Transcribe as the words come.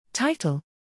Title: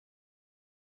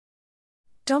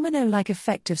 Domino-like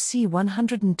effect of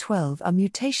C112R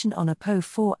mutation on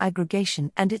APOE4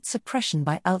 aggregation and its suppression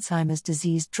by Alzheimer's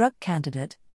disease drug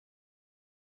candidate.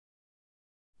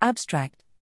 Abstract: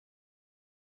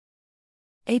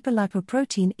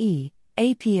 Apolipoprotein E,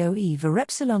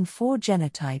 APOE4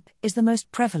 genotype is the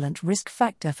most prevalent risk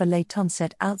factor for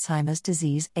late-onset Alzheimer's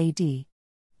disease AD.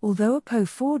 Although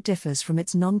APOE4 differs from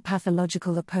its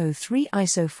non-pathological APOE3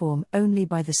 isoform only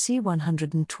by the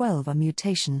C112R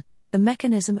mutation, the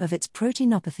mechanism of its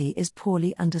proteinopathy is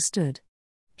poorly understood.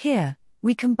 Here,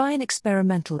 we combine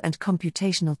experimental and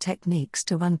computational techniques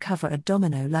to uncover a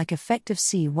domino-like effect of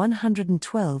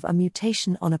C112R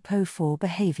mutation on APOE4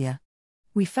 behavior.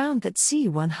 We found that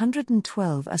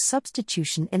C112R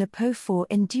substitution in APOE4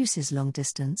 induces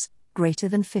long-distance, greater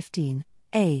than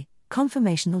 15A,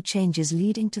 conformational changes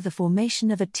leading to the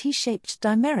formation of a T-shaped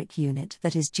dimeric unit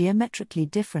that is geometrically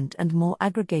different and more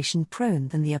aggregation-prone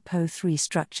than the APOE3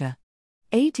 structure.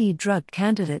 AD drug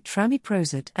candidate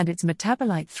tramiprosate and its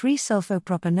metabolite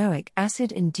 3-sulfopropanoic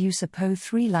acid induce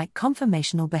APOE3-like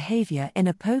conformational behavior in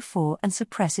APOE4 and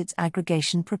suppress its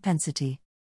aggregation propensity.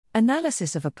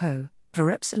 Analysis of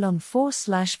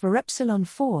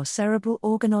APOE4/4 cerebral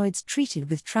organoids treated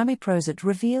with tramiprosate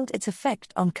revealed its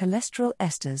effect on cholesterol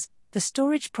esters, the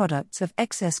storage products of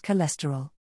excess cholesterol.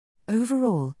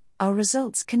 Overall, our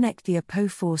results connect the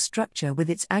APOE4 structure with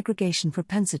its aggregation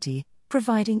propensity,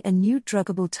 providing a new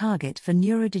druggable target for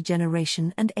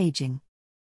neurodegeneration and aging.